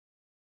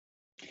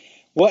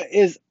What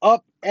is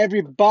up,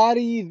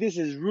 everybody? This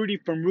is Rudy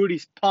from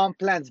Rudy's Palm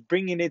Plants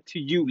bringing it to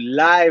you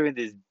live in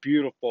this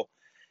beautiful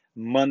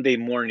Monday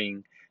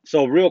morning.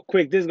 So, real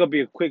quick, this is going to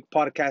be a quick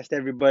podcast,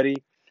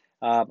 everybody.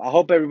 I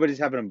hope everybody's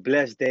having a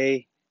blessed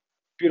day,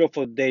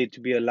 beautiful day to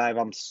be alive.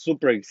 I'm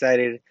super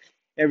excited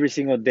every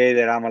single day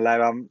that I'm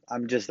alive.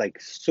 I'm just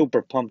like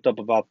super pumped up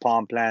about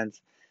palm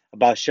plants,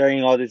 about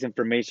sharing all this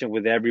information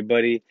with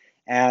everybody,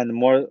 and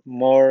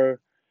more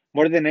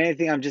than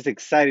anything, I'm just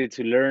excited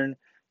to learn,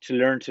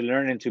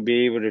 and to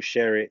be able to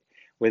share it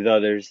with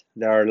others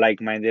that are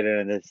like-minded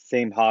and the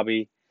same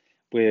hobby,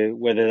 with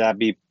whether that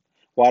be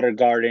water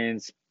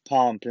gardens,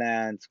 palm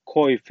plants,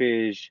 koi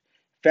fish,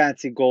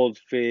 fancy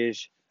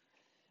goldfish,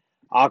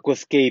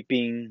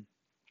 aquascaping,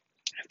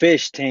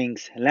 fish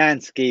tanks,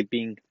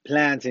 landscaping,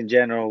 plants in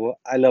general.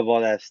 I love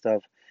all that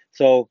stuff.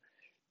 So,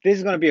 this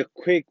is going to be a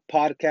quick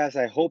podcast.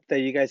 I hope that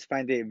you guys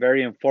find it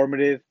very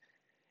informative.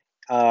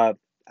 Uh,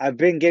 I've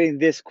been getting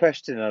this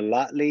question a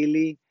lot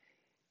lately.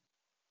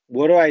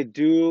 What do I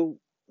do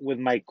with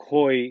my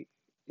koi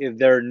if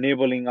they're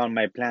nibbling on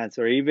my plants,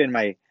 or even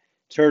my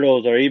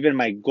turtles, or even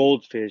my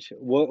goldfish?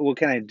 What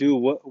can I do?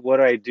 What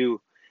do I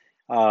do?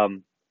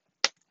 Um,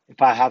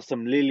 if I have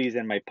some lilies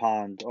in my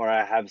pond, or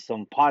I have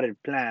some potted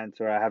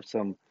plants, or I have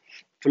some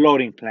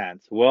floating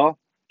plants. Well,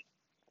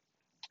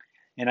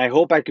 and I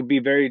hope I could be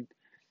very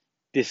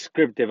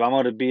descriptive. I'm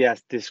going to be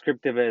as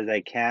descriptive as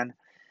I can.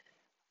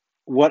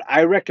 What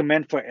I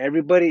recommend for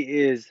everybody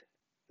is,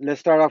 let's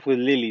start off with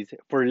lilies.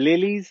 For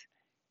lilies,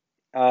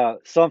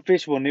 some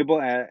fish will nibble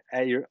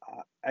at your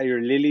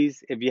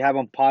lilies if you have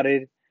them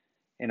potted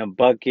in a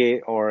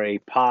bucket or a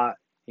pot.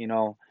 You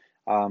know,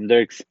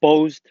 they're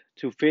exposed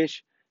to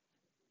fish.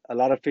 A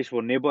lot of fish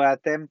will nibble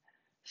at them.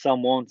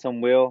 Some won't, some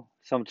will.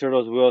 Some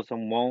turtles will,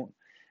 some won't.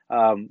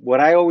 What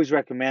I always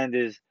recommend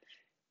is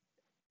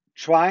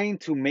trying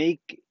to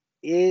make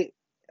it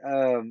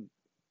um,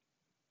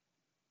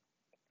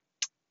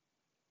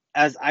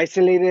 as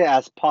isolated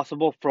as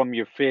possible from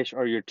your fish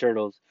or your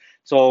turtles.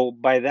 So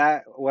by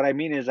that, what I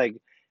mean is like,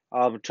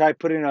 try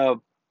putting a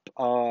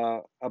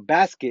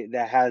basket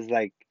that has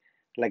like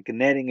a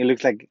netting. It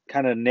looks like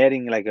kind of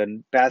netting, like a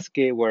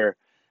basket where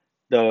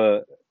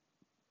the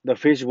the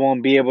fish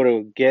won't be able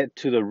to get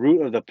to the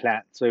root of the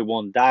plant, so it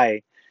won't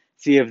die.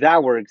 See if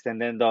that works, and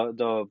then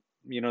the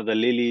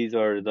lilies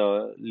or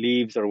the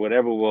leaves or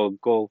whatever will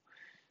go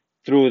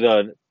through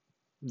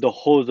the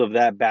holes of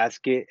that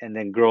basket and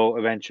then grow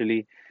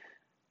eventually,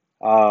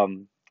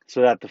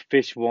 so that the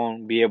fish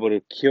won't be able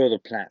to kill the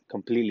plant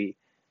completely.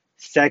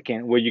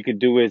 Second, what you could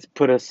do is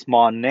put a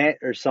small net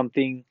or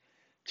something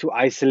to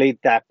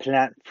isolate that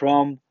plant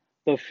from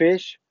the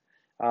fish,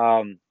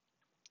 um,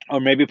 or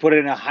maybe put it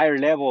in a higher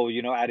level.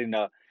 Adding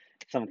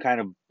some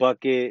kind of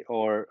bucket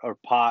or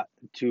pot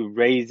to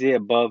raise it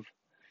above,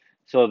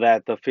 so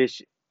that the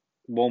fish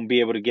won't be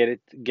able to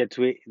get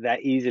to it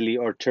that easily,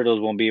 or turtles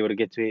won't be able to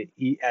get to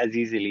it as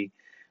easily.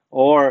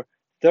 Or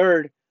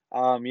third,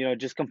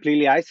 just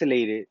completely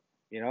isolate it.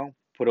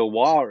 Put a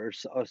wall or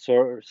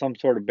some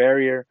sort of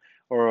barrier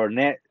or a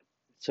net,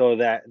 so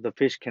that the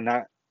fish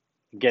cannot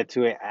get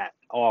to it at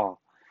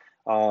all.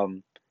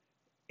 Um,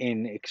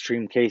 in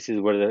extreme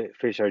cases where the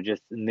fish are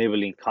just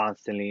nibbling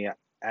constantly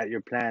at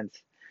your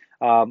plants.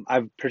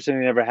 I've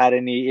personally never had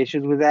any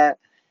issues with that.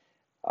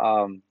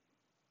 Um,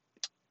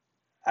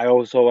 I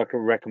also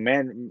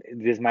recommend,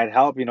 this might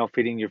help,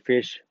 feeding your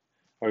fish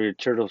or your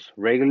turtles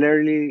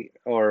regularly,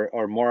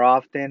 or more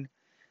often,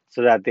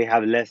 so that they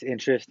have less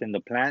interest in the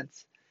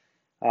plants.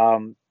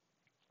 Um,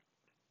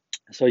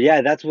 so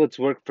yeah, that's what's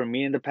worked for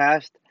me in the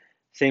past.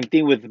 Same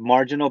thing with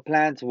marginal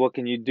plants. What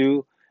can you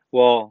do?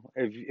 Well,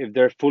 if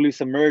they're fully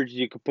submerged,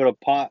 you could put a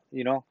pot,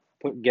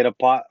 get a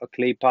pot, a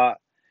clay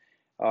pot,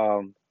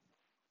 um,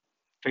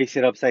 face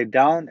it upside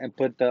down, and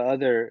put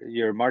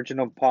your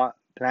marginal pot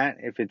plant,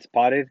 if it's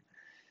potted,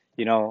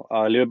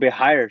 a little bit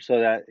higher, so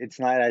that it's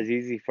not as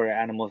easy for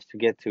animals to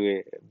get to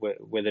it,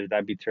 whether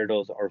that be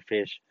turtles or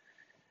fish.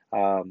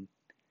 Um,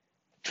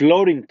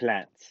 Floating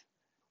plants.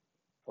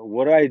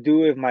 What do I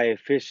do if my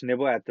fish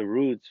nibble at the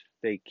roots?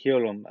 They kill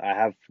them.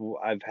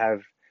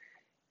 I've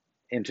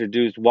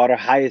introduced water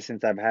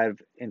hyacinths. I've have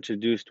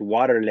introduced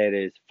water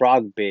lettuce,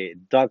 frog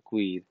bait,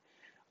 duckweed.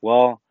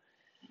 Well,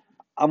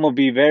 I'm gonna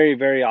be very,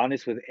 very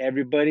honest with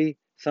everybody.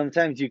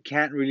 Sometimes you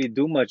can't really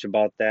do much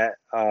about that.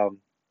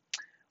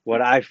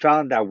 What I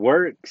found that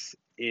works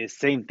is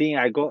same thing.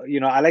 I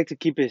like to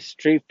keep it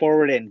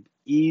straightforward and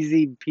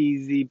easy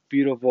peasy,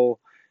 beautiful,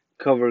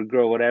 cover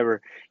grow,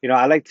 whatever.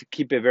 I like to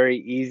keep it very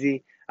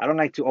easy. I don't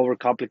like to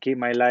overcomplicate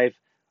my life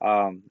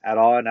at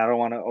all, and I don't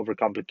want to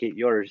overcomplicate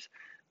yours.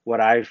 What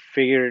I've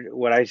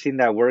seen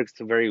that works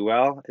very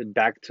well is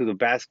back to the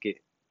basket.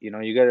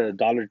 You got a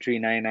Dollar Tree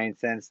 99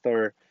 cent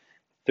store,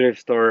 thrift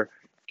store.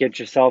 Get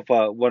yourself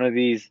one of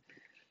these.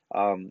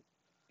 Um,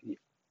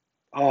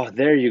 Oh,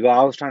 there you go.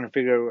 I was trying to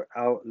figure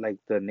out like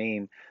the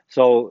name.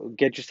 So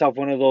get yourself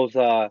one of those.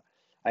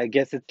 I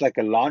guess it's like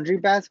a laundry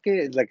basket.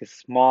 It's like a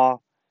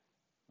small,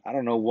 I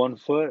don't know, 1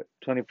 foot,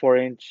 24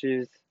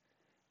 inches,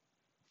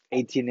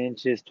 18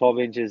 inches, 12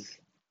 inches.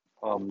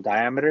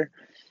 diameter.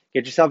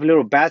 Get yourself a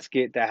little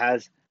basket that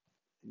has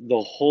the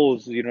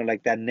holes,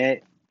 like that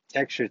net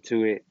texture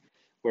to it,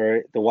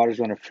 where the water's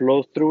going to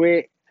flow through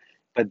it,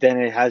 but then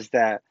it has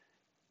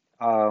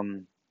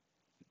um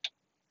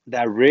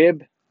that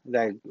rib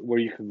that where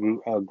you can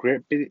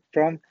grip it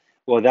from.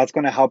 Well, that's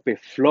going to help it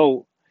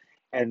float,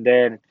 and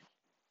then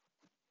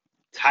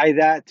tie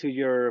that to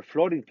your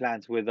floating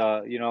plants with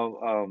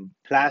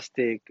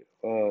plastic,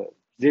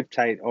 zip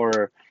tight,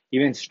 or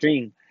even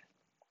string,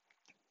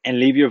 and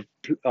leave your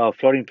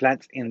floating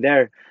plants in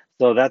there.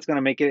 So that's going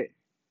to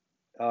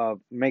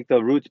make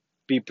the roots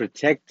be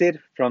protected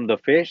from the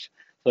fish,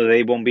 so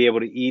they won't be able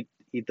to eat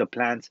the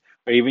plants,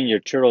 or even your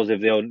turtles,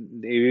 if they'll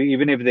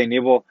even if they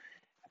nibble,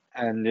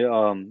 and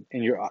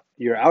in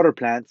your outer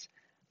plants,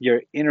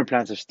 your inner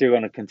plants are still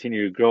going to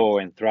continue to grow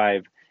and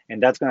thrive,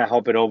 and that's going to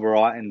help it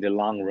overall in the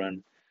long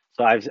run.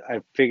 So I've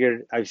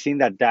figured, I've seen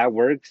that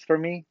works for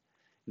me,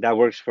 that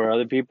works for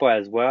other people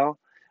as well.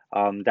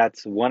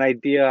 That's one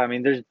idea. I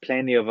mean, there's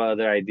plenty of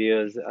other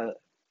ideas.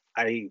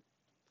 I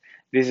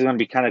This is going to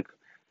be kind of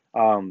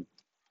um,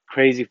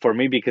 crazy for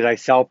me because I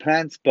sell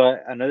plants,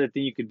 but another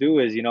thing you could do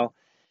is,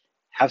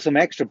 have some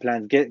extra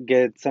plants.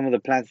 Get some of the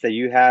plants that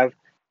you have,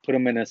 put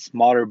them in a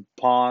smaller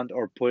pond,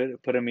 or put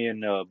them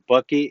in a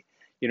bucket,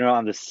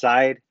 on the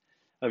side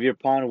of your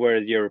pond where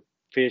your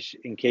fish,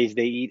 in case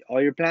they eat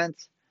all your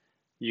plants,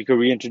 you could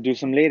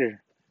reintroduce them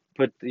later.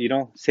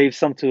 Save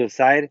some to the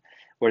side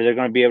where they're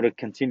going to be able to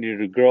continue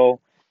to grow.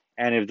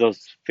 And if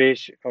those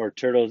fish or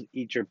turtles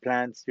eat your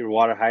plants, your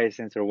water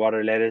hyacinths or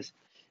water lettuce,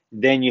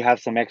 then you have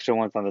some extra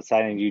ones on the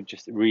side and you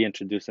just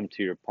reintroduce them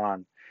to your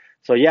pond.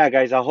 So yeah,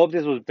 guys, I hope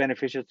this was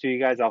beneficial to you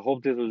guys. I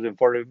hope this was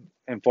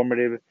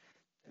informative,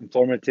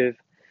 informative.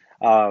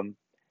 Um,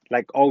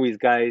 like always,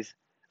 guys,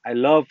 I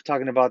love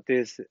talking about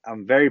this.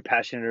 I'm very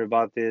passionate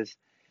about this.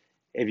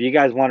 If you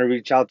guys want to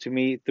reach out to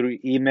me through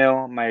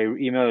email, my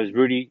email is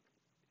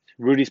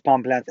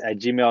rudyspalmplants at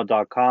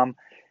gmail.com.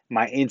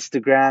 My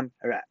Instagram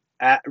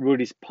at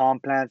Rudy's Palm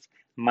Plants.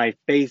 My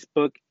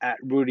Facebook at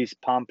Rudy's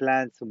Palm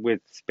Plants with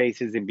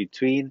spaces in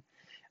between,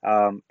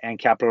 and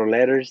capital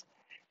letters.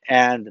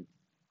 And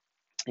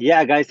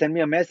yeah, guys, send me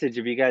a message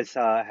if you guys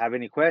have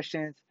any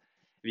questions.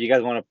 If you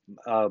guys want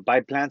to buy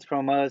plants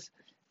from us,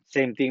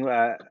 same thing.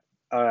 At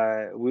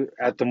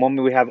the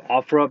moment we have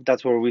OfferUp.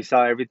 That's where we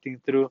sell everything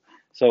through.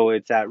 So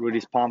it's at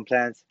Rudy's Palm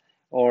Plants,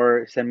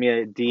 or send me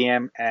a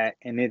DM at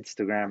an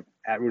Instagram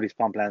at Rudy's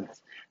Palm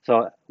Plants.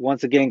 So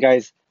once again,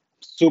 guys,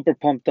 super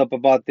pumped up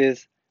about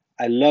this.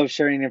 I love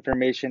sharing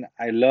information.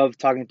 I love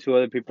talking to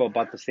other people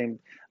about the same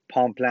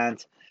palm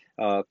plants,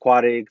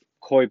 aquatic,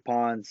 koi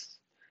ponds,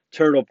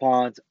 turtle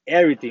ponds,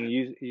 everything.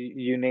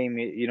 You name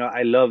it.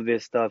 I love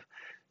this stuff.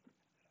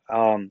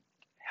 Um,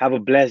 have a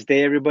blessed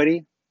day,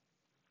 everybody.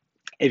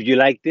 If you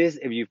like this,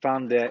 if you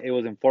found that it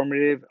was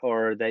informative,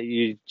 or that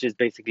you just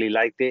basically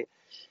liked it,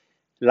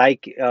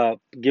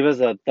 give us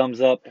a thumbs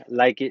up,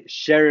 like it,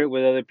 share it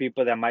with other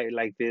people that might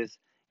like this.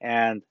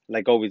 And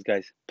like always,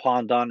 guys,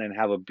 pond on and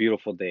have a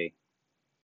beautiful day.